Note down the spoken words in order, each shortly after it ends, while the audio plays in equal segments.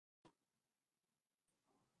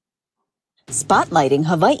Spotlighting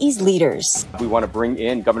Hawaii's leaders. We want to bring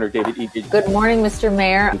in Governor David Ige. Good morning, Mr.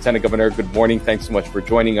 Mayor. Lieutenant Governor, good morning. Thanks so much for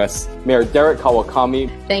joining us. Mayor Derek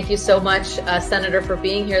Kawakami. Thank you so much, Senator, for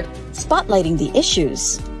being here. Spotlighting the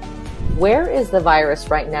issues. Where is the virus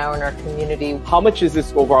right now in our community? How much is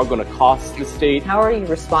this overall going to cost the state? How are you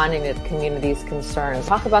responding to the community's concerns?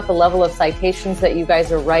 Talk about the level of citations that you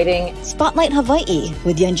guys are writing. Spotlight Hawaii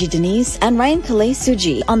with Yunji Denise and Ryan Kalei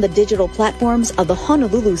Suji on the digital platforms of the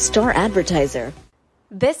Honolulu Star-Advertiser.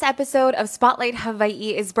 This episode of Spotlight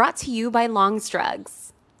Hawaii is brought to you by Longstrugs.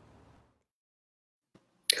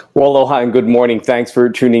 Well, aloha and good morning. Thanks for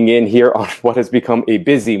tuning in here on what has become a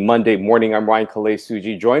busy Monday morning. I'm Ryan Kalei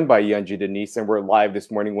Suji, joined by Yunji Denise, and we're live this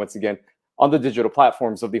morning once again on the digital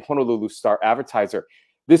platforms of the Honolulu Star-Advertiser.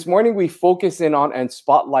 This morning, we focus in on and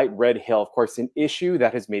spotlight Red Hill, of course, an issue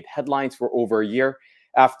that has made headlines for over a year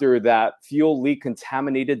after that fuel leak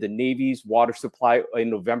contaminated the Navy's water supply in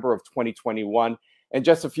November of 2021. And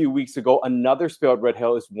just a few weeks ago, another spill at Red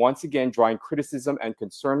Hill is once again drawing criticism and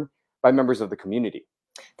concern by members of the community.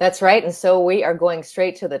 That's right. And so we are going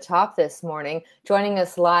straight to the top this morning. Joining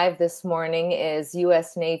us live this morning is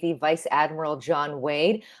U.S. Navy Vice Admiral John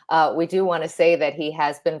Wade. We do want to say that he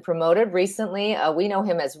has been promoted recently. We know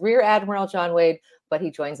him as Rear Admiral John Wade, but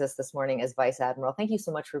he joins us this morning as Vice Admiral. Thank you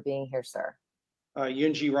so much for being here, sir.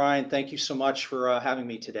 Yunji, Ryan, thank you so much for having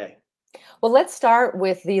me today. Well, let's start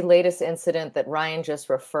with the latest incident that Ryan just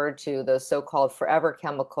referred to, those so-called forever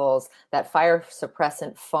chemicals, that fire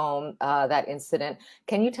suppressant foam, that incident.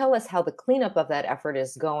 Can you tell us how the cleanup of that effort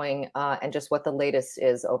is going and just what the latest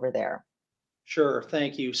is over there? Sure,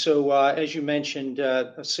 thank you. So as you mentioned,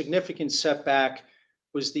 a significant setback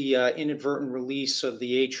was the inadvertent release of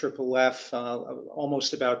the AFFF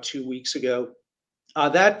almost about 2 weeks ago.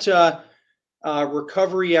 That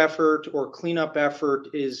recovery effort or cleanup effort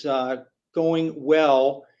is going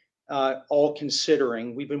well, all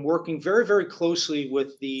considering. We've been working very, very closely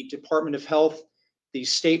with the Department of Health, the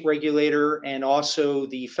state regulator, and also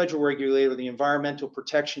the federal regulator, the Environmental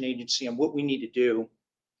Protection Agency, on what we need to do.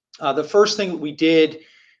 The first thing that we did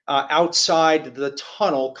outside the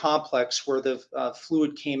tunnel complex where the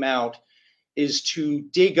fluid came out is to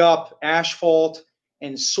dig up asphalt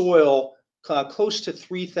and soil close to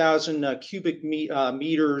 3,000 cubic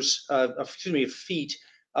meters, feet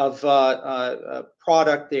of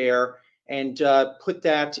product there, and put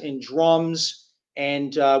that in drums.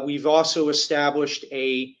 And we've also established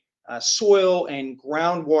a soil and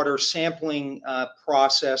groundwater sampling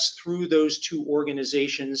process through those two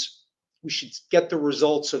organizations. We should get the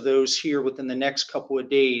results of those here within the next couple of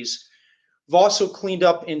days. We've also cleaned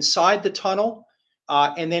up inside the tunnel.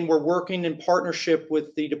 And then we're working in partnership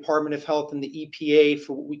with the Department of Health and the EPA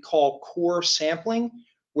for what we call core sampling,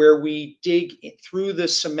 where we dig through the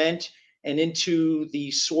cement and into the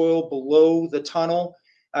soil below the tunnel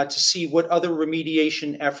to see what other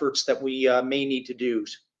remediation efforts that we may need to do.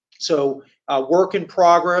 So work in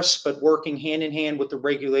progress, but working hand in hand with the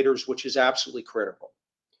regulators, which is absolutely critical.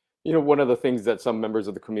 You know, one of the things that some members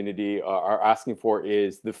of the community are asking for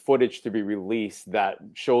is the footage to be released that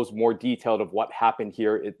shows more detailed of what happened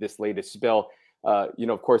here at this latest spill. You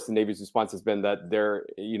know, of course, the Navy's response has been that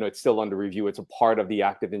it's still under review. It's a part of the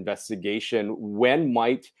active investigation. When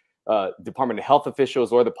might Department of Health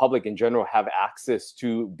officials or the public in general have access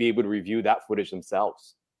to be able to review that footage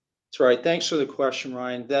themselves? That's right. Thanks for the question,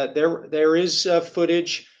 Ryan. That there is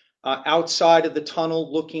footage outside of the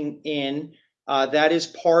tunnel looking in. That is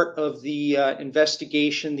part of the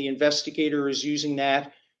investigation. The investigator is using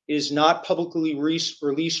that. It is not publicly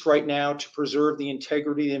released right now to preserve the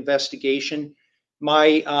integrity of the investigation.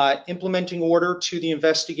 My implementing order to the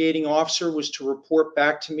investigating officer was to report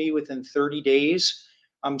back to me within 30 days.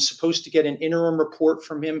 I'm supposed to get an interim report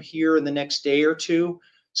from him here in the next day or two.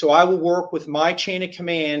 So I will work with my chain of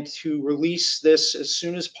command to release this as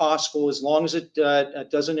soon as possible, as long as it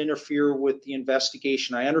doesn't interfere with the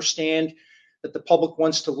investigation. I understand that the public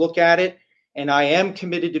wants to look at it, and I am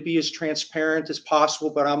committed to be as transparent as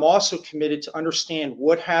possible, but I'm also committed to understand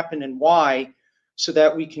what happened and why, so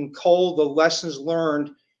that we can cull the lessons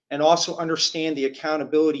learned and also understand the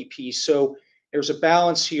accountability piece. So there's a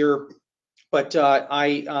balance here, but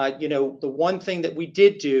the one thing that we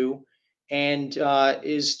did do and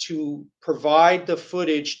is to provide the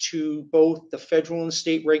footage to both the federal and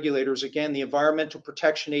state regulators, again, the Environmental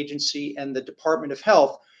Protection Agency and the Department of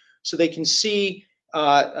Health, so they can see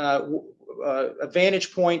a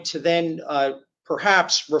vantage point to then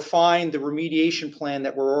perhaps refine the remediation plan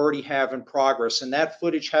that we already have in progress. And that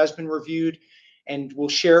footage has been reviewed, and we'll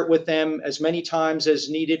share it with them as many times as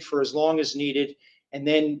needed for as long as needed. And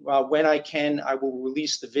then when I can, I will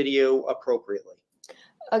release the video appropriately.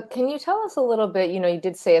 Can you tell us a little bit, you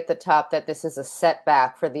did say at the top that this is a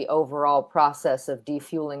setback for the overall process of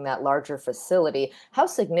defueling that larger facility. How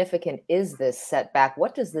significant is this setback?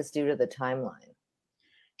 What does this do to the timeline?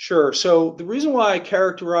 Sure. So the reason why I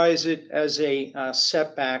characterize it as a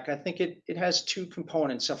setback, I think it has two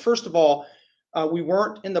components. Now, first of all, we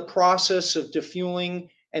weren't in the process of defueling,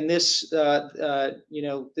 and this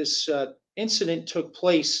incident took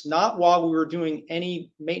place not while we were doing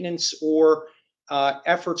any maintenance or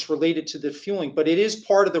efforts related to defueling, but it is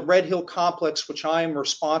part of the Red Hill complex, which I am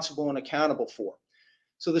responsible and accountable for.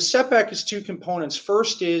 So the setback is two components.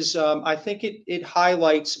 First is I think it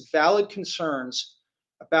highlights valid concerns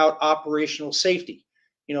about operational safety.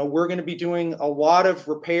 We're going to be doing a lot of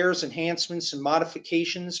repairs, enhancements, and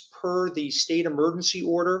modifications per the state emergency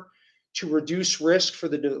order to reduce risk for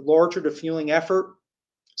the larger defueling effort.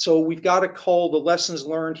 So we've got to cull the lessons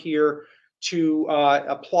learned here to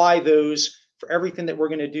apply those for everything that we're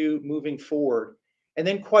going to do moving forward. And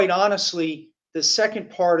then, quite honestly, the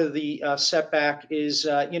second part of the setback is,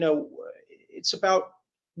 it's about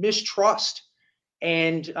mistrust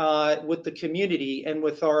and with the community and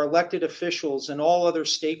with our elected officials and all other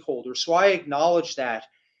stakeholders. So I acknowledge that,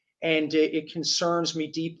 and it concerns me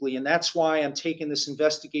deeply, and that's why I'm taking this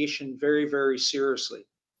investigation very, very seriously.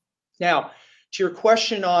 Now, to your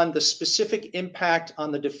question on the specific impact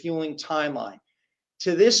on the defueling timeline,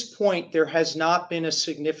 to this point, there has not been a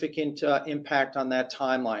significant impact on that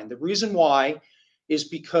timeline. The reason why is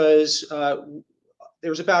because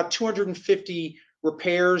there's about 250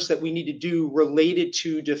 repairs that we need to do related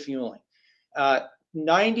to defueling.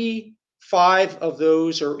 95 of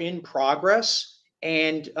those are in progress,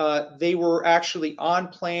 and they were actually on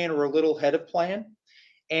plan or a little ahead of plan,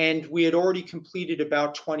 and we had already completed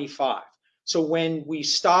about 25. So when we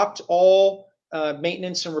stopped all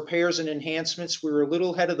maintenance and repairs and enhancements, we were a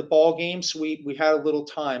little ahead of the ball game, so we had a little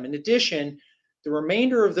time. In addition, the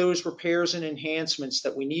remainder of those repairs and enhancements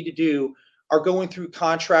that we need to do are going through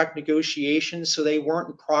contract negotiations, so they weren't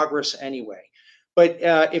in progress anyway. But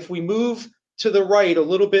if we move to the right a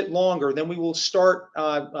little bit longer, then we will start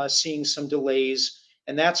seeing some delays,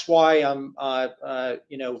 and that's why I'm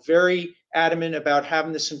very adamant about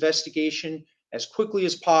having this investigation as quickly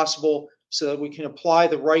as possible so that we can apply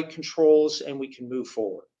the right controls and we can move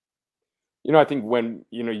forward. I think when,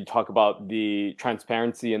 you talk about the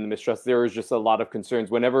transparency and the mistrust, there is just a lot of concerns.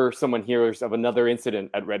 Whenever someone hears of another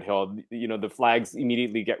incident at Red Hill, the flags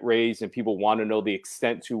immediately get raised and people want to know the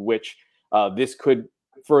extent to which this could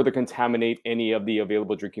further contaminate any of the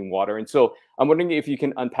available drinking water. And so I'm wondering if you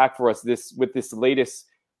can unpack for us with this latest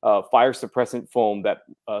fire suppressant foam that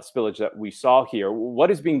spillage that we saw here. What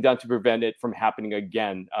is being done to prevent it from happening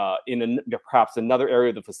again in perhaps another area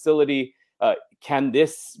of the facility? Can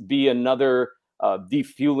this be another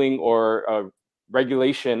defueling or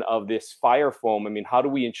regulation of this fire foam? I mean, how do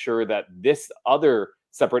we ensure that this other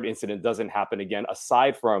separate incident doesn't happen again,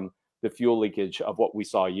 aside from the fuel leakage of what we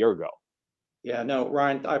saw a year ago? Yeah, no,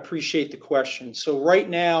 Ryan, I appreciate the question. So right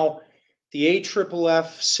now, the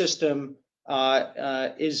AFFF system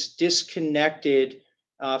is disconnected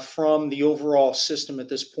from the overall system at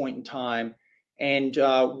this point in time. And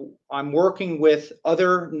I'm working with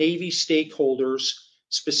other Navy stakeholders,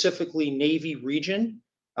 specifically Navy Region,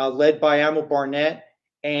 led by Admiral Barnett,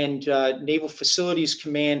 and Naval Facilities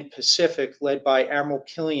Command Pacific, led by Admiral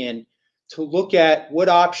Killian, to look at what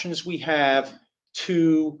options we have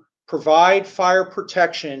to provide fire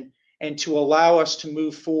protection and to allow us to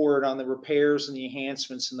move forward on the repairs and the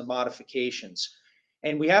enhancements and the modifications.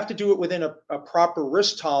 And we have to do it within a proper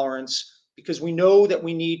risk tolerance, because we know that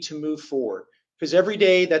we need to move forward. Because every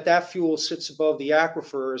day that fuel sits above the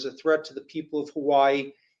aquifer is a threat to the people of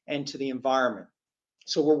Hawaii and to the environment.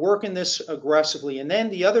 So we're working this aggressively. And then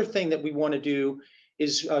the other thing that we want to do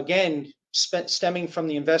is, again, stemming from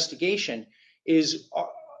the investigation, is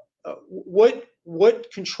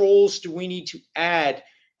what controls do we need to add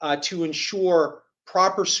to ensure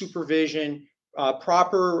proper supervision,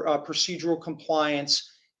 proper procedural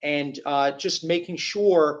compliance, and just making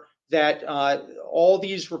sure that all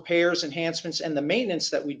these repairs, enhancements, and the maintenance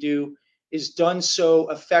that we do is done so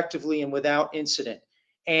effectively and without incident.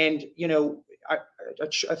 And,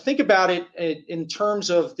 I think about it in terms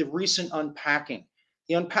of the recent unpacking.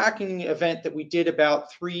 The unpacking event that we did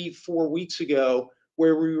about 3-4 weeks ago,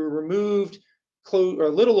 where we removed a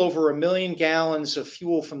little over 1 million gallons of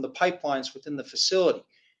fuel from the pipelines within the facility.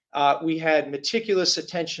 We had meticulous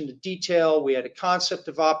attention to detail. We had a concept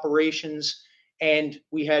of operations, and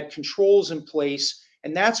we had controls in place.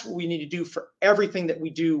 And that's what we need to do for everything that we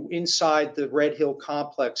do inside the Red Hill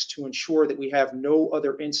complex to ensure that we have no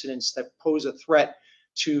other incidents that pose a threat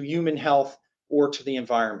to human health or to the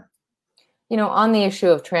environment. You know, on the issue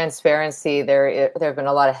of transparency, there have been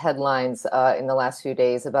a lot of headlines in the last few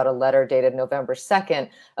days about a letter dated November 2nd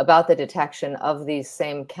about the detection of these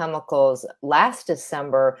same chemicals last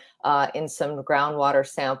December in some groundwater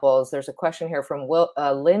samples. There's a question here from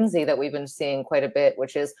Lindsay that we've been seeing quite a bit,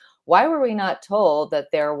 which is, why were we not told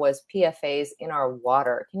that there was PFAS in our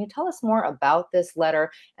water? Can you tell us more about this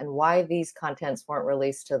letter and why these contents weren't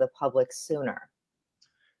released to the public sooner?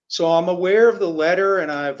 So I'm aware of the letter,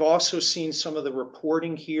 and I've also seen some of the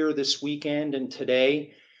reporting here this weekend and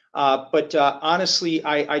today. But honestly,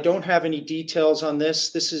 I don't have any details on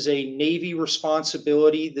this. This is a Navy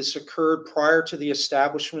responsibility. This occurred prior to the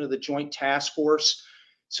establishment of the Joint Task Force.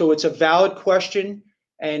 So it's a valid question,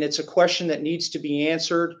 and it's a question that needs to be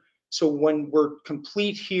answered. So when we're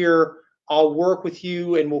complete here, I'll work with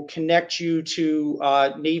you and we'll connect you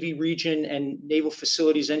to Navy Region and Naval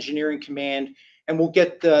Facilities Engineering Command, and we'll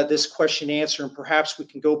get this question answered, and perhaps we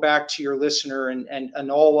can go back to your listener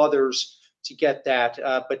and all others to get that.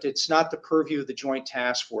 But it's not the purview of the Joint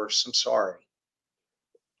Task Force. I'm sorry.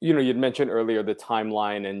 You know, you'd mentioned earlier the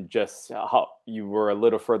timeline and just how you were a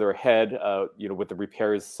little further ahead, with the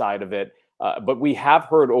repairs side of it. But we have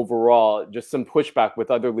heard overall just some pushback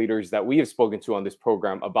with other leaders that we have spoken to on this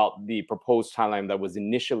program about the proposed timeline that was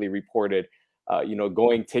initially reported,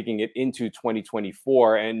 taking it into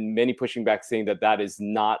 2024, and many pushing back saying that that is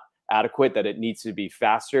not adequate, that it needs to be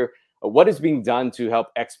faster. What is being done to help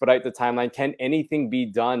expedite the timeline? Can anything be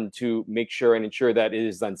done to make sure and ensure that it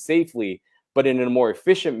is done safely, but in a more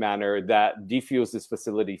efficient manner that defuels this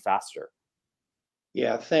facility faster?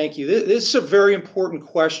 Yeah, thank you. This is a very important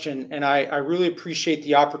question, and I really appreciate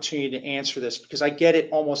the opportunity to answer this because I get it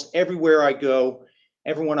almost everywhere I go,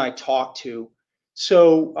 everyone I talk to.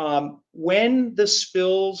 So when the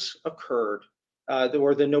spills occurred,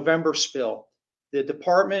 or the November spill, the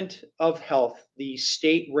Department of Health, the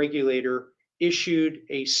state regulator, issued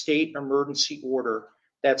a state emergency order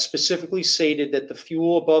that specifically stated that the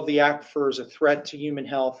fuel above the aquifer is a threat to human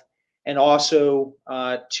health and also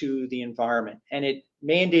to the environment. And it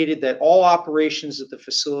mandated that all operations at the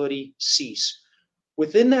facility cease.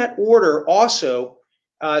 Within that order, also,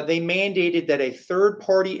 they mandated that a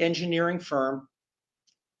third-party engineering firm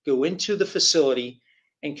go into the facility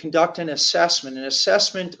and conduct an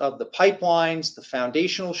assessment of the pipelines, the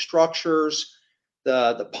foundational structures,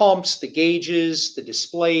 the pumps, the gauges, the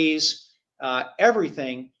displays,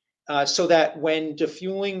 everything, so that when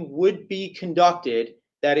defueling would be conducted,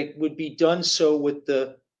 that it would be done so with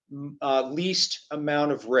the least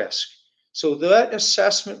amount of risk. So that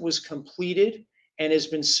assessment was completed and has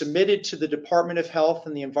been submitted to the Department of Health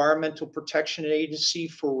and the Environmental Protection Agency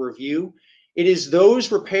for review. It is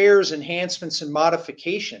those repairs, enhancements, and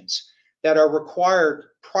modifications that are required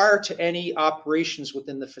prior to any operations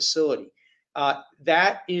within the facility.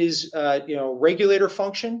 That is, regulator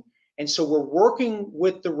function. And so we're working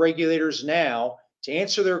with the regulators now to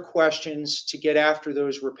answer their questions to get after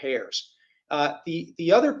those repairs.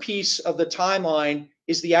 The other piece of the timeline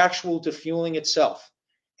is the actual defueling itself.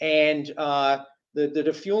 And the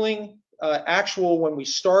defueling actual, when we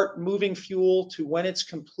start moving fuel to when it's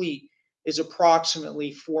complete, is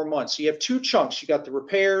approximately 4 months. So you have two chunks. You got the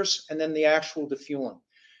repairs and then the actual defueling.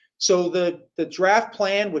 So the draft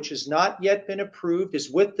plan, which has not yet been approved,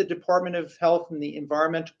 is with the Department of Health and the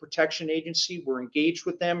Environmental Protection Agency. We're engaged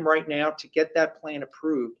with them right now to get that plan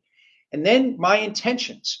approved. And then my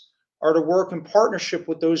intentions are to work in partnership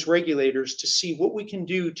with those regulators to see what we can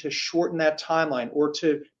do to shorten that timeline or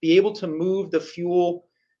to be able to move the fuel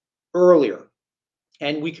earlier.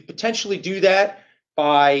 And we could potentially do that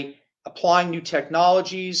by applying new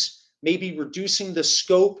technologies, maybe reducing the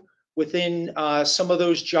scope within some of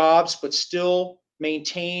those jobs, but still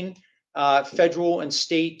maintain federal and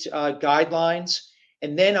state guidelines.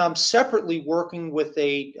 And then I'm separately working with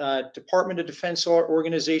a Department of Defense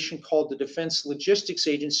organization called the Defense Logistics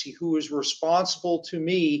Agency, who is responsible to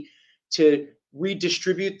me to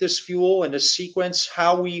redistribute this fuel and to sequence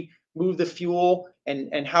how we move the fuel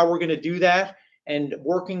and how we're going to do that, and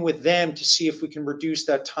working with them to see if we can reduce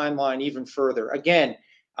that timeline even further. Again,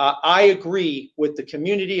 I agree with the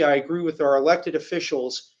community. I agree with our elected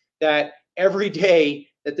officials that every day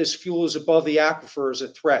that this fuel is above the aquifer is a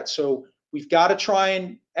threat. So we've got to try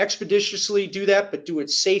and expeditiously do that, but do it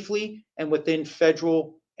safely and within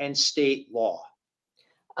federal and state law.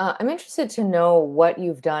 I'm interested to know what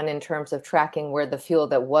you've done in terms of tracking where the fuel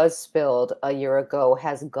that was spilled a year ago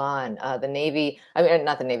has gone. The Navy,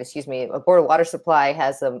 not the Navy, excuse me, Board of Water Supply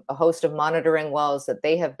has a host of monitoring wells that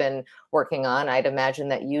they have been working on. I'd imagine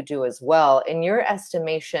that you do as well. In your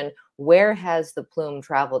estimation, where has the plume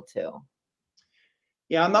traveled to?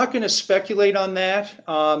 Yeah, I'm not going to speculate on that.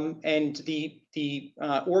 And the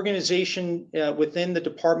organization within the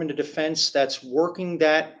Department of Defense that's working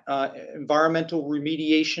that environmental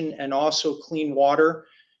remediation and also clean water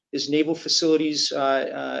is Naval Facilities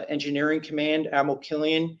Engineering Command. Admiral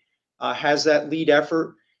Killian has that lead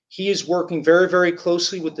effort. He is working very, very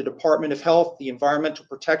closely with the Department of Health, the Environmental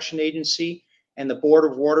Protection Agency, and the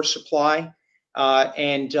Board of Water Supply.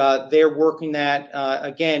 And they're working that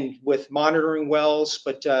again with monitoring wells,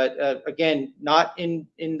 but again, not in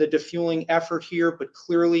the defueling effort here, but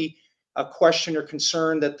clearly a question or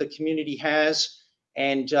concern that the community has,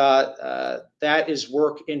 and that is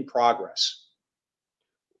work in progress.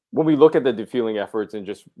 When we look at the defueling efforts and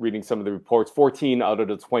just reading some of the reports, 14 out of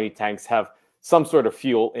the 20 tanks have some sort of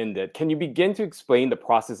fuel in it. Can you begin to explain the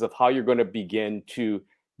process of how you're going to begin to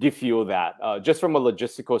defuel that, just from a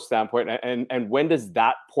logistical standpoint, and when does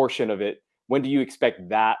that portion of it, when do you expect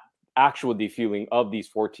that actual defueling of these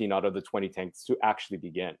 14 out of the 20 tanks to actually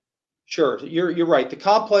begin? Sure, you're right. The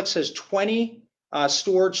complex has 20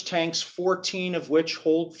 storage tanks, 14 of which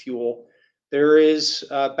hold fuel. There is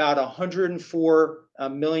about 104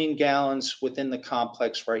 million gallons within the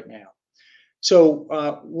complex right now. So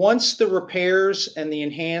once the repairs and the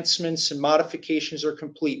enhancements and modifications are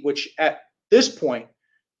complete, which at this point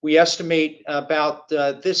we estimate about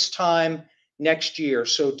this time next year,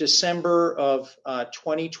 so December of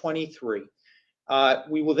 2023,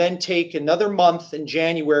 we will then take another month in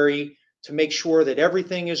January to make sure that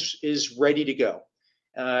everything is ready to go.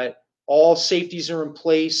 All safeties are in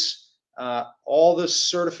place, all the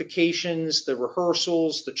certifications, the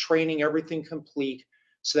rehearsals, the training, everything complete,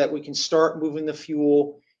 so that we can start moving the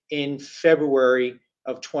fuel in February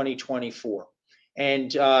of 2024.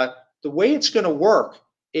 And the way it's going to work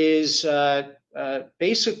is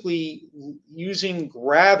basically using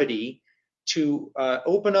gravity to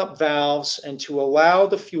open up valves and to allow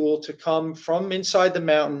the fuel to come from inside the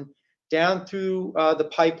mountain down through the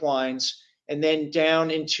pipelines and then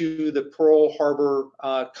down into the Pearl Harbor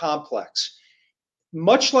complex.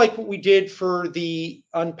 Much like what we did for the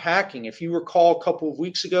unpacking. If you recall, a couple of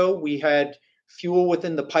weeks ago, we had fuel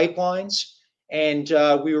within the pipelines, and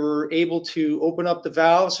we were able to open up the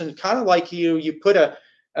valves, and kind of like you put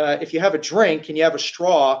if you have a drink and you have a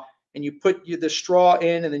straw, and you put the straw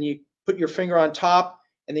in, and then you put your finger on top,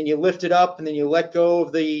 and then you lift it up, and then you let go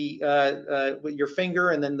of with your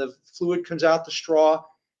finger, and then the fluid comes out the straw.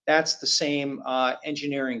 That's the same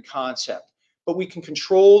engineering concept. But we can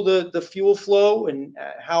control the fuel flow and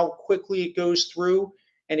how quickly it goes through.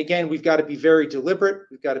 And again, we've got to be very deliberate.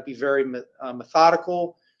 We've got to be very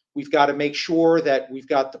methodical. We've got to make sure that we've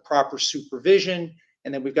got the proper supervision,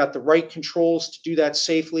 and then we've got the right controls to do that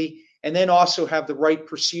safely, and then also have the right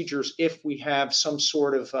procedures if we have some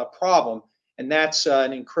sort of problem. And that's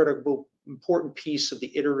an incredible important piece of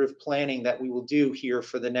the iterative planning that we will do here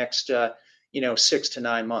for the next 6 to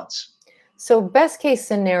 9 months. So best case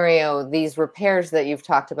scenario, these repairs that you've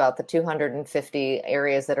talked about, the 250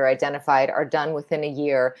 areas that are identified, are done within a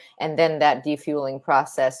year, and then that defueling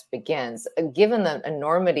process begins. Given the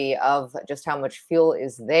enormity of just how much fuel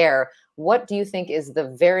is there, what do you think is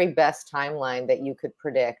the very best timeline that you could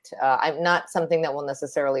predict? I'm not something that will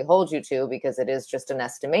necessarily hold you to, because it is just an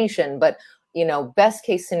estimation, but best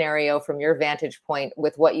case scenario from your vantage point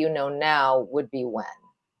with what you know now would be when?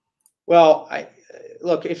 Well,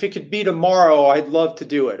 look, if it could be tomorrow, I'd love to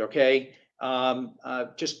do it, okay?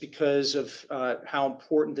 Just because of how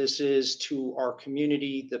important this is to our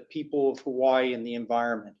community, the people of Hawaii, and the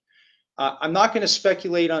environment. I'm not going to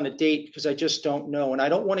speculate on a date because I just don't know, and I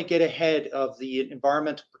don't want to get ahead of the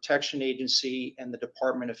Environmental Protection Agency and the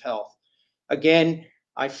Department of Health. Again,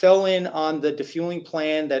 I fell in on the defueling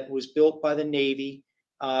plan that was built by the Navy,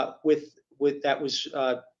 that was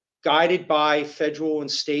guided by federal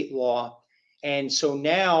and state law. And so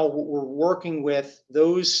now we're working with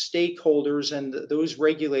those stakeholders and those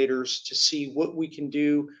regulators to see what we can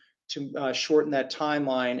do to shorten that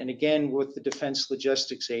timeline. And again, with the Defense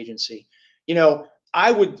Logistics Agency.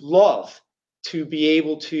 I would love to be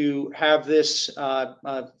able to have this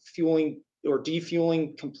fueling or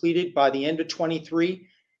defueling completed by the end of 23,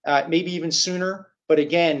 maybe even sooner. But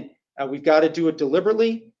again, we've got to do it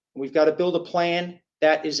deliberately. We've got to build a plan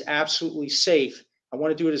that is absolutely safe. I want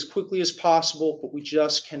to do it as quickly as possible, but we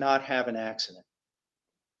just cannot have an accident.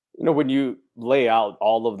 When you lay out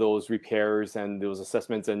all of those repairs and those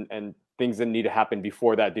assessments and things that need to happen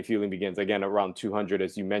before that defueling begins, again, around 200,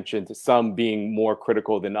 as you mentioned, some being more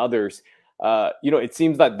critical than others, it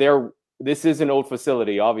seems that this is an old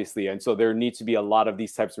facility, obviously, and so there needs to be a lot of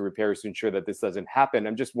these types of repairs to ensure that this doesn't happen.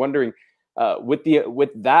 I'm just wondering,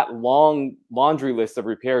 with that long laundry list of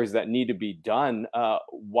repairs that need to be done,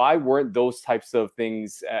 why weren't those types of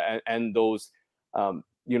things and those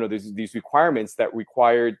these requirements that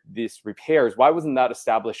required these repairs, why wasn't that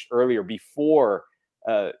established earlier before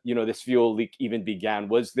this fuel leak even began?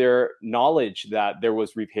 Was there knowledge that there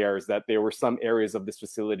was repairs, that there were some areas of this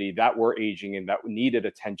facility that were aging and that needed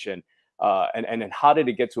attention? And how did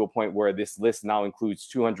it get to a point where this list now includes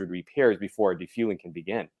 200 repairs before defueling can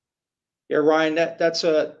begin? Yeah, Ryan, that's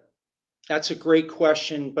a great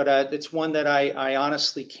question, but it's one that I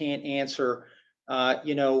honestly can't answer.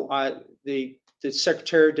 The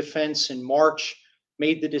Secretary of Defense in March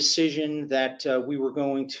made the decision that we were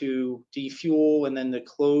going to defuel and then to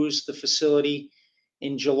close the facility.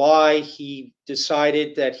 In July, he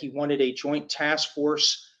decided that he wanted a joint task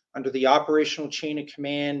force under the operational chain of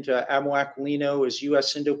command, Admiral Aquilino as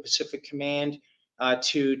U.S. Indo-Pacific Command,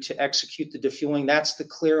 to execute the defueling. That's the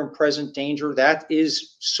clear and present danger. That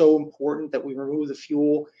is so important that we remove the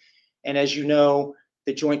fuel. And as you know,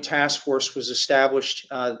 the Joint Task Force was established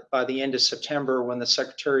by the end of September when the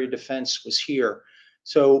Secretary of Defense was here.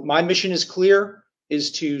 So my mission is clear,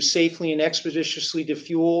 is to safely and expeditiously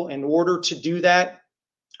defuel. In order to do that,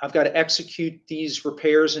 I've got to execute these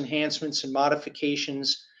repairs, enhancements, and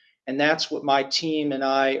modifications. And that's what my team and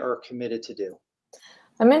I are committed to do.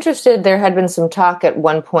 I'm interested, there had been some talk at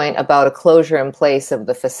one point about a closure in place of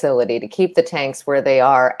the facility to keep the tanks where they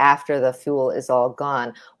are after the fuel is all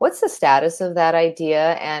gone. What's the status of that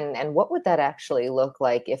idea, and what would that actually look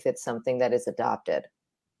like if it's something that is adopted?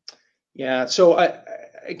 Yeah, so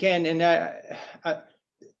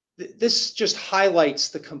this just highlights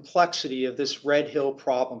the complexity of this Red Hill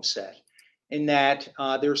problem set, in that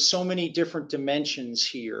there's so many different dimensions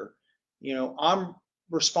here. I'm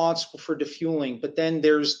responsible for defueling, but then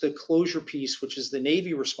there's the closure piece, which is the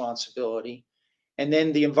Navy responsibility, and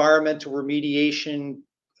then the environmental remediation,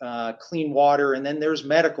 clean water, and then there's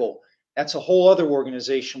medical. That's a whole other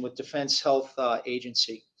organization with Defense Health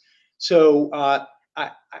Agency. So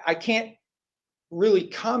I can't really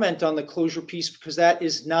comment on the closure piece because that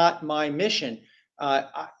is not my mission.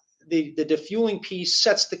 The defueling piece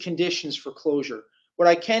sets the conditions for closure. What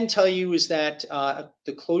I can tell you is that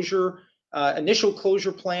the closure initial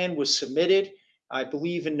closure plan was submitted, I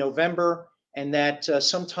believe, in November, and that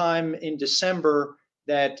sometime in December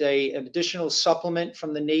that an additional supplement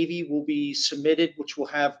from the Navy will be submitted, which will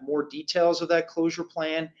have more details of that closure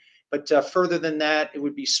plan. But further than that, it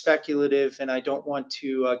would be speculative, and I don't want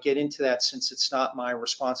to get into that since it's not my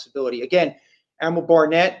responsibility. Again, Admiral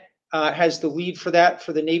Barnett has the lead for that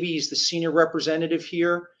for the Navy. He's the senior representative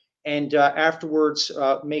here. And afterwards,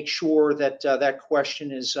 make sure that that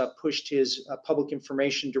question is pushed to his public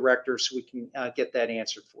information director so we can get that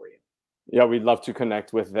answered for you. Yeah, we'd love to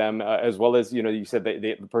connect with them, as well as, you said that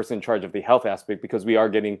the person in charge of the health aspect, because we are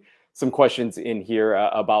getting some questions in here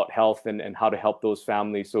about health and how to help those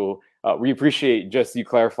families. So we appreciate just you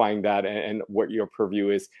clarifying that and what your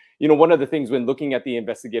purview is. One of the things when looking at the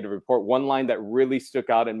investigative report, one line that really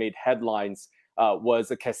stuck out and made headlines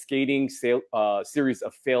was a cascading series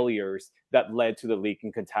of failures that led to the leak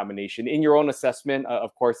and contamination. In your own assessment,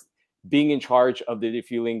 of course, being in charge of the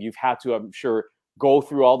defueling, you've had to, I'm sure, go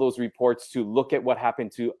through all those reports to look at what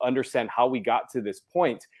happened to understand how we got to this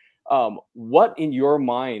point. What in your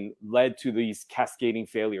mind led to these cascading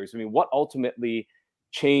failures? I mean, what ultimately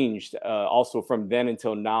changed also from then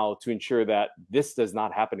until now to ensure that this does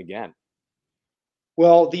not happen again?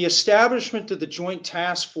 Well, the establishment of the Joint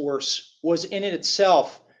Task Force was in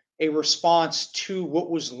itself a response to what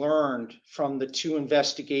was learned from the two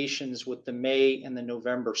investigations with the May and the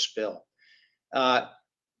November spill.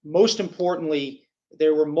 Most importantly,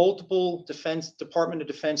 there were multiple Department of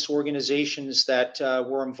Defense organizations that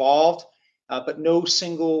were involved, but no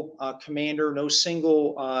single commander, no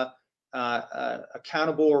single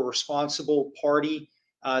accountable or responsible party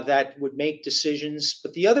that would make decisions.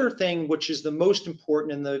 But the other thing, which is the most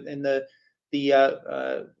important and the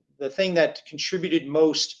thing that contributed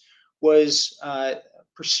most, was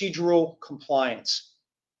procedural compliance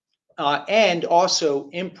and also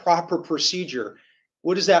improper procedure.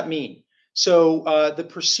 What does that mean? So the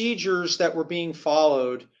procedures that were being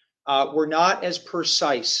followed were not as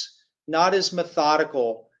precise, not as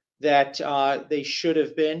methodical that they should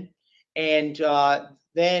have been. And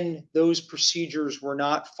then those procedures were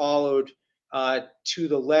not followed to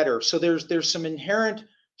the letter. So there's some inherent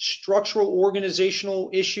structural organizational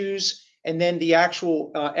issues, and then the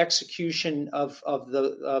actual execution of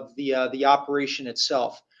the operation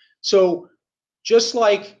itself. So just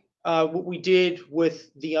like what we did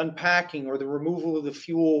with the unpacking or the removal of the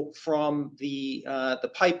fuel from the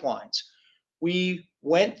pipelines, we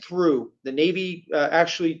went through, the Navy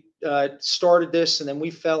actually started this, and then we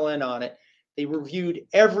fell in on it. They reviewed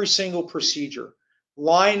every single procedure,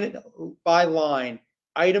 line by line,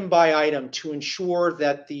 item by item, to ensure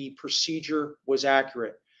that the procedure was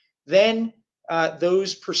accurate. Then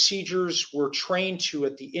those procedures were trained to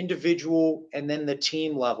at the individual and then the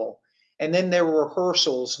team level. And then there were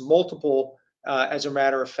rehearsals, multiple, as a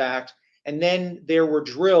matter of fact. And then there were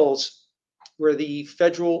drills where the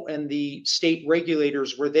federal and the state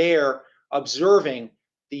regulators were there observing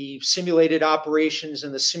the simulated operations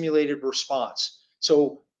and the simulated response.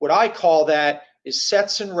 So what I call that is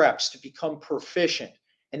sets and reps to become proficient.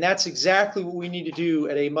 And that's exactly what we need to do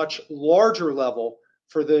at a much larger level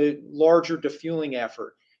for the larger defueling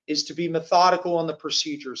effort, is to be methodical on the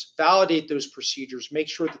procedures, validate those procedures, make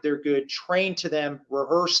sure that they're good, train to them,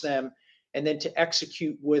 rehearse them, and then to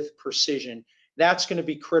execute with precision. That's going to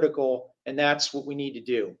be critical, and that's what we need to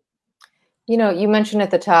do. You know, you mentioned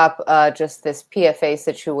at the top just this PFA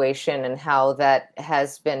situation and how that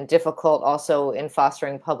has been difficult also in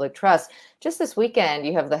fostering public trust. Just this weekend,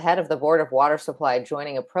 you have the head of the Board of Water Supply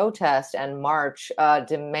joining a protest and march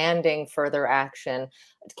demanding further action.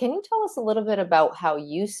 Can you tell us a little bit about how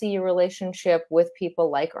you see your relationship with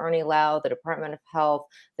people like Ernie Lau, the Department of Health,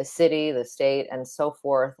 the city, the state, and so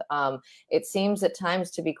forth? It seems at times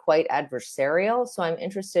to be quite adversarial. So I'm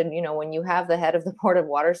interested, you know, when you have the head of the Board of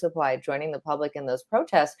Water Supply joining the public in those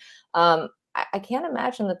protests, I can't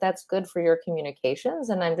imagine that that's good for your communications.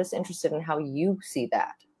 And I'm just interested in how you see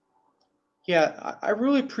that. Yeah, I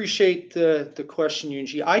really appreciate the question,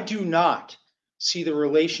 Yunji. I do not see the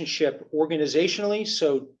relationship organizationally,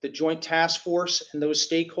 so the Joint Task Force and those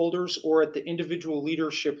stakeholders, or at the individual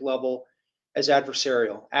leadership level, as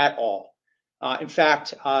adversarial at all. In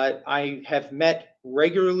fact, I have met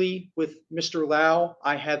regularly with Mr. Lau.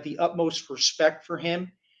 I have the utmost respect for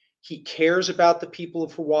him. He cares about the people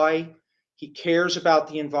of Hawaii. He cares about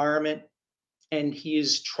the environment, and he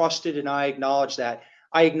is trusted, and I acknowledge that.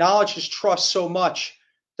 I acknowledge his trust so much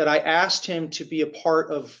that I asked him to be a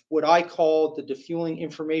part of what I call the Defueling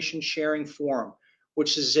Information Sharing Forum,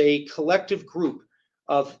 which is a collective group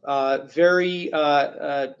of very,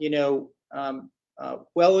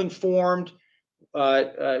 well-informed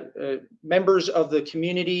members of the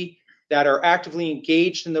community that are actively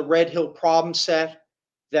engaged in the Red Hill problem set,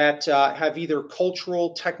 that have either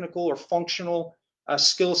cultural, technical, or functional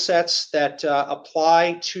skill sets that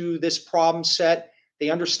apply to this problem set. They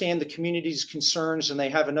understand the community's concerns, and they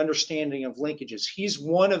have an understanding of linkages. He's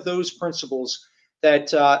one of those principals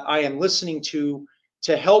that I am listening to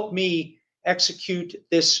help me execute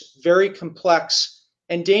this very complex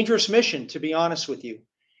and dangerous mission, to be honest with you.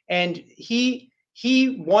 And he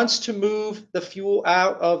wants to move the fuel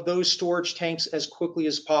out of those storage tanks as quickly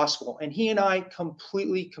as possible. And he and I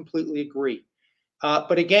completely agree.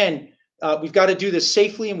 But again, we've got to do this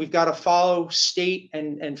safely, and we've got to follow state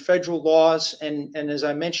and federal laws. And as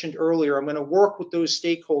I mentioned earlier, I'm going to work with those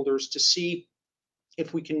stakeholders to see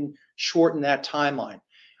if we can shorten that timeline.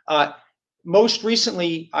 Most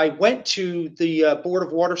recently, I went to the Board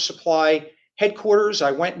of Water Supply headquarters.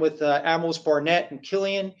 I went with Admirals Barnett and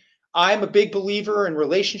Killian. I'm a big believer in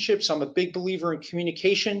relationships. I'm a big believer in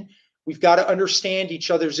communication. We've got to understand each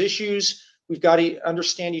other's issues. We've got to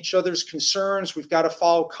understand each other's concerns. We've got to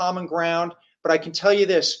follow common ground. But I can tell you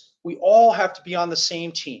this, we all have to be on the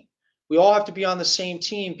same team. We all have to be on the same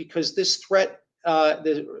team, because this threat,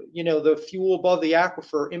 the fuel above the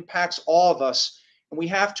aquifer, impacts all of us, and we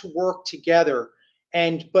have to work together.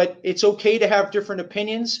 But it's okay to have different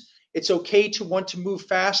opinions. It's okay to want to move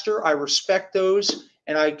faster. I respect those,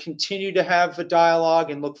 and I continue to have a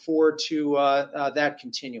dialogue and look forward to that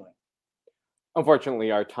continuing.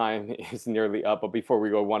 Unfortunately, our time is nearly up. But before we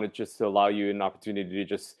go, I wanted just to allow you an opportunity to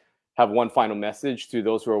just have one final message to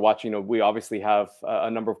those who are watching. We obviously have a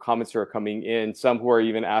number of comments who are coming in, some who are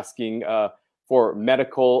even asking for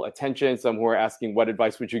medical attention, some who are asking what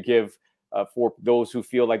advice would you give for those who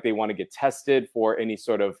feel like they want to get tested for any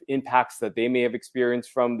sort of impacts that they may have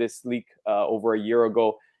experienced from this leak over a year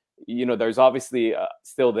ago. There's obviously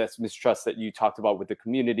still this mistrust that you talked about with the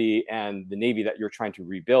community and the Navy that you're trying to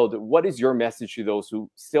rebuild. What is your message to those who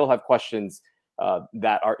still have questions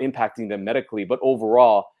that are impacting them medically, but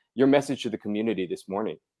overall, your message to the community this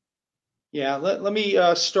morning? Yeah, let me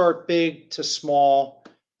start big to small,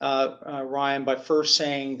 Ryan, by first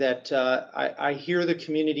saying that I hear the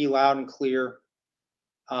community loud and clear.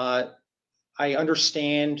 I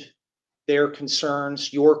understand their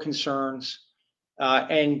concerns, your concerns.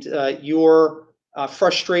 And your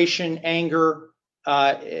frustration, anger,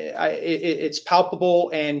 it's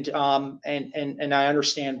palpable, and I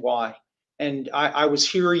understand why. And I was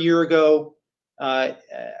here a year ago.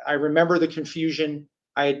 I remember the confusion.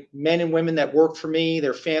 I had men and women that worked for me,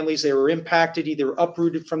 their families, they were impacted, either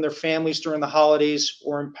uprooted from their families during the holidays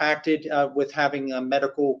or impacted with having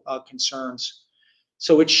medical concerns.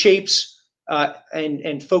 So it shapes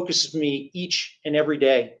and focuses me each and every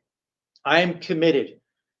day. I am committed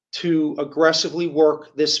to aggressively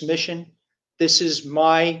work this mission. This is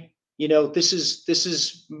my, this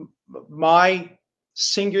is my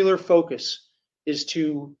singular focus, is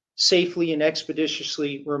to safely and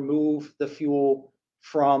expeditiously remove the fuel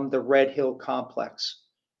from the Red Hill complex.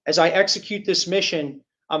 As I execute this mission,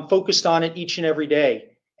 I'm focused on it each and every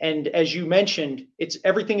day. And as you mentioned,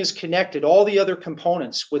 everything is connected, all the other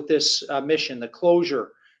components with this mission, the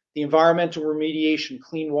closure, the environmental remediation,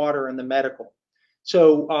 clean water, and the medical.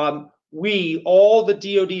 So all the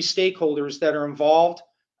DoD stakeholders that are involved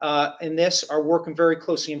in this are working very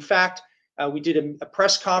closely. In fact, we did a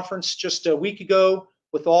press conference just a week ago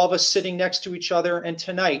with all of us sitting next to each other. And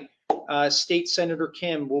tonight, State Senator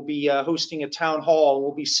Kim will be hosting a town hall.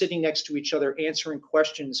 We'll be sitting next to each other answering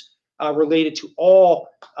questions related to all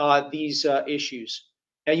these issues.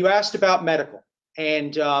 Now, you asked about medical.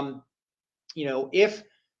 And, if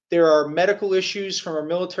there are medical issues from our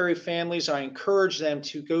military families, I encourage them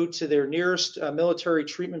to go to their nearest military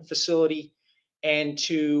treatment facility and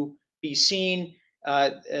to be seen.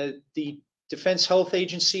 The Defense Health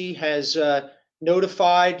Agency has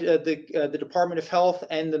notified the Department of Health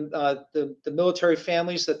and the military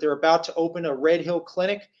families that they're about to open a Red Hill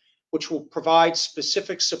clinic, which will provide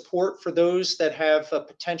specific support for those that have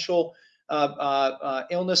potential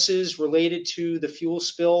illnesses related to the fuel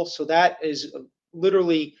spill. So that is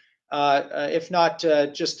literally, if not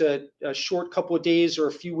just a short couple of days or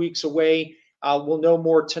a few weeks away. We'll know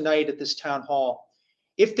more tonight at this town hall.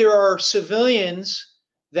 If there are civilians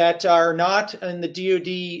that are not in the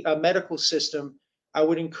DoD medical system, I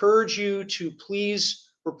would encourage you to please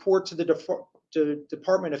report to the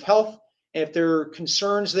Department of Health. And if there are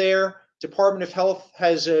concerns there, Department of Health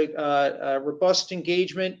has a robust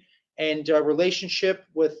engagement and relationship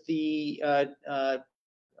with the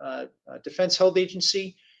Defense Health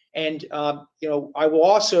Agency. And I will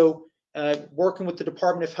also working with the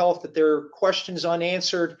Department of Health if there are questions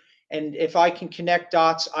unanswered. And if I can connect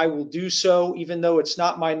dots, I will do so, even though it's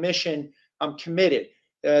not my mission. I'm committed.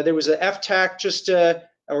 There was a FTAC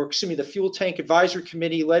the Fuel Tank Advisory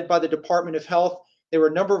Committee led by the Department of Health. There were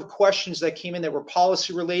a number of questions that came in that were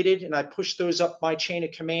policy related, and I pushed those up my chain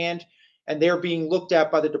of command, and they're being looked at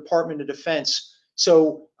by the Department of Defense.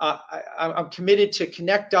 So I'm committed to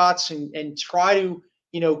connect dots and try to,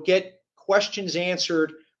 get questions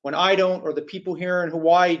answered when I don't, or the people here in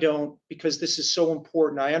Hawaii don't, because this is so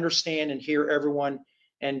important. I understand and hear everyone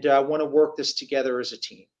and want to work this together as a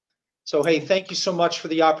team. So, hey, thank you so much for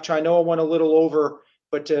the opportunity. I know I went a little over,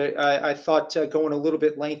 but I thought going a little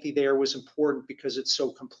bit lengthy there was important because it's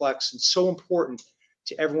so complex and so important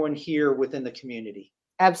to everyone here within the community.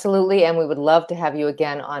 Absolutely. And we would love to have you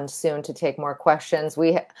again on soon to take more questions.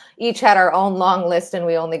 We each had our own long list and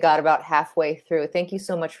we only got about halfway through. Thank you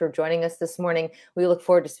so much for joining us this morning. We look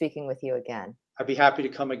forward to speaking with you again. I'd be happy to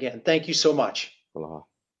come again. Thank you so much. Aloha.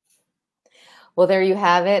 Well, there you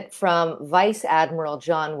have it from Vice Admiral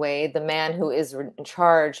John Wade, the man who is in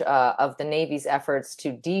charge of the Navy's efforts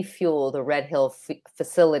to defuel the Red Hill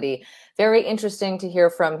facility. Very interesting to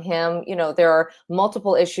hear from him. There are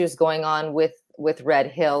multiple issues going on with Red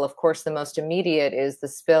Hill. Of course, the most immediate is the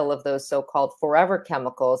spill of those so-called forever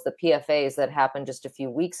chemicals, the PFAs that happened just a few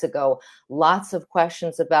weeks ago. Lots of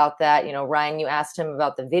questions about that. Ryan, you asked him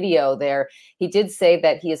about the video there. He did say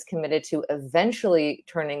that he is committed to eventually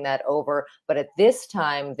turning that over, but at this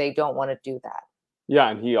time, they don't want to do that. Yeah,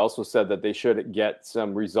 and he also said that they should get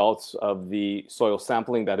some results of the soil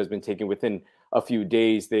sampling that has been taken within a few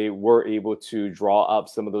days. They were able to draw up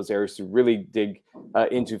some of those areas to really dig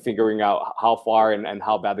into figuring out how far and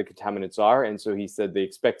how bad the contaminants are. And so he said they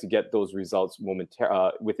expect to get those results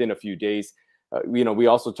within a few days. We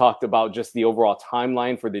also talked about just the overall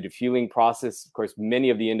timeline for the defueling process. Of course, many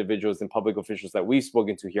of the individuals and public officials that we've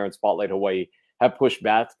spoken to here in Spotlight Hawaii have pushed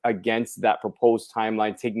back against that proposed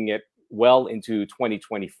timeline, taking it well into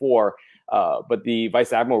 2024. But the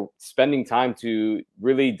Vice Admiral spending time to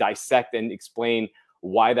really dissect and explain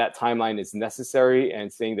why that timeline is necessary,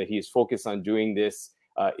 and saying that he is focused on doing this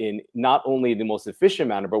in not only the most efficient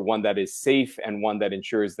manner, but one that is safe and one that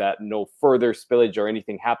ensures that no further spillage or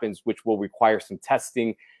anything happens, which will require some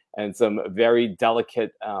testing and some very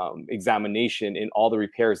delicate examination in all the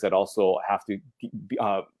repairs that also have to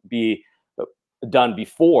be done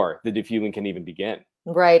before the defueling can even begin.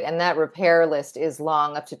 Right, and that repair list is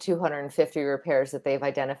long, up to 250 repairs that they've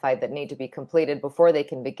identified that need to be completed before they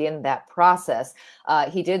can begin that process.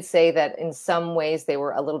 He did say that in some ways they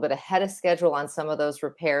were a little bit ahead of schedule on some of those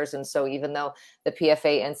repairs. And so even though the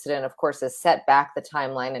PFA incident, of course, has set back the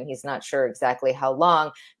timeline and he's not sure exactly how long,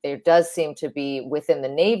 there does seem to be within the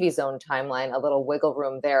Navy's own timeline a little wiggle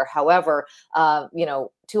room there. However,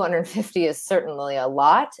 250 is certainly a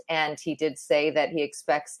lot. And he did say that he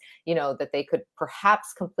expects, that they could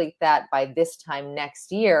perhaps complete that by this time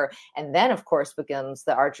next year. And then, of course, begins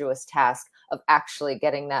the arduous task of actually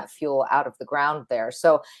getting that fuel out of the ground there.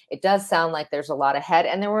 So it does sound like there's a lot ahead.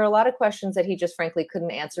 And there were a lot of questions that he just frankly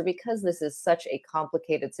couldn't answer because this is such a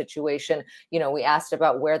complicated situation. We asked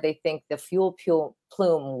about where they think the fuel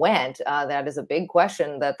plume went. That is a big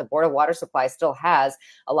question that the Board of Water Supply still has.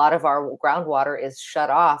 A lot of our groundwater is shut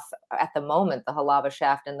off at the moment, the Halava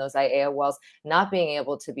shaft and those IAEA wells not being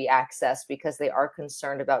able to be accessed because they are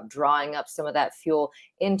concerned about drawing up some of that fuel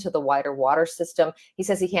into the wider water system. He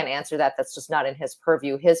says he can't answer that. That's just not in his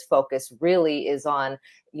purview. His focus really is on,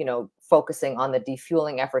 focusing on the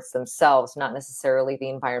defueling efforts themselves, not necessarily the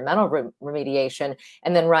environmental remediation.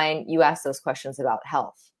 And then, Ryan, you asked those questions about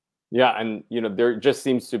health. Yeah, and there just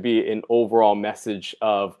seems to be an overall message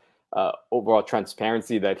of overall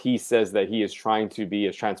transparency that he says that he is trying to be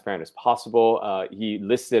as transparent as possible. He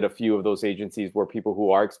listed a few of those agencies where people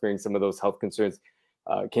who are experiencing some of those health concerns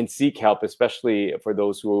can seek help, especially for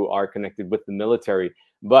those who are connected with the military.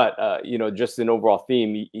 But just an overall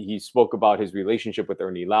theme, he spoke about his relationship with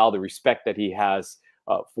Ernie Lau, the respect that he has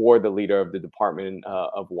for the leader of the Department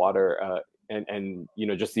of Water, and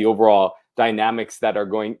just the overall dynamics that are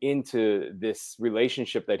going into this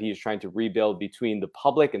relationship that he is trying to rebuild between the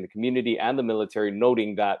public and the community and the military,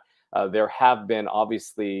 noting that there have been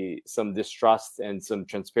obviously some distrust and some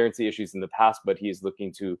transparency issues in the past, but he is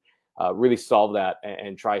looking to really solve that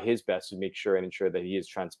and try his best to make sure and ensure that he is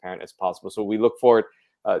transparent as possible. So we look forward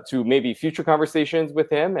to maybe future conversations with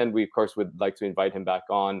him. And we, of course, would like to invite him back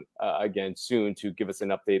on again soon to give us an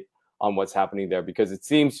update on what's happening there, because it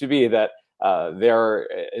seems to be that there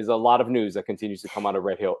is a lot of news that continues to come out of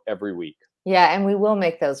Red Hill every week. Yeah, and we will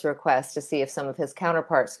make those requests to see if some of his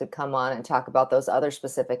counterparts could come on and talk about those other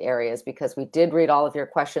specific areas, because we did read all of your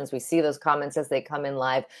questions. We see those comments as they come in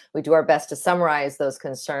live. We do our best to summarize those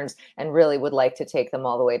concerns and really would like to take them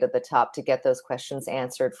all the way to the top to get those questions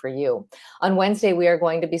answered for you. On Wednesday, we are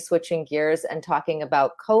going to be switching gears and talking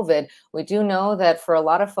about COVID. We do know that for a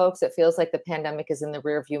lot of folks, it feels like the pandemic is in the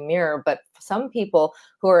rearview mirror, but some people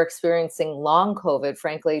who are experiencing long COVID,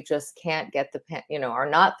 frankly, just can't get are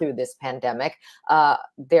not through this pandemic.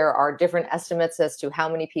 There are different estimates as to how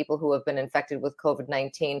many people who have been infected with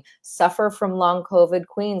COVID-19 suffer from long COVID.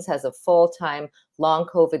 Queens has a full-time long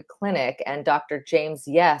COVID clinic, and Dr. James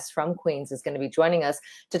Yes from Queens is going to be joining us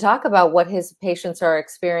to talk about what his patients are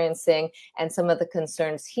experiencing and some of the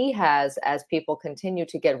concerns he has as people continue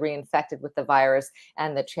to get reinfected with the virus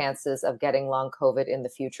and the chances of getting long COVID in the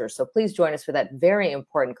future. So please join us for that very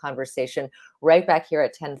important conversation right back here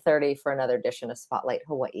at 10:30 for another edition of Spotlight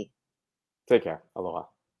Hawaii. Take care. Aloha.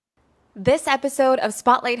 This episode of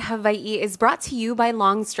Spotlight Hawaii is brought to you by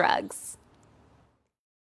Long's Drugs.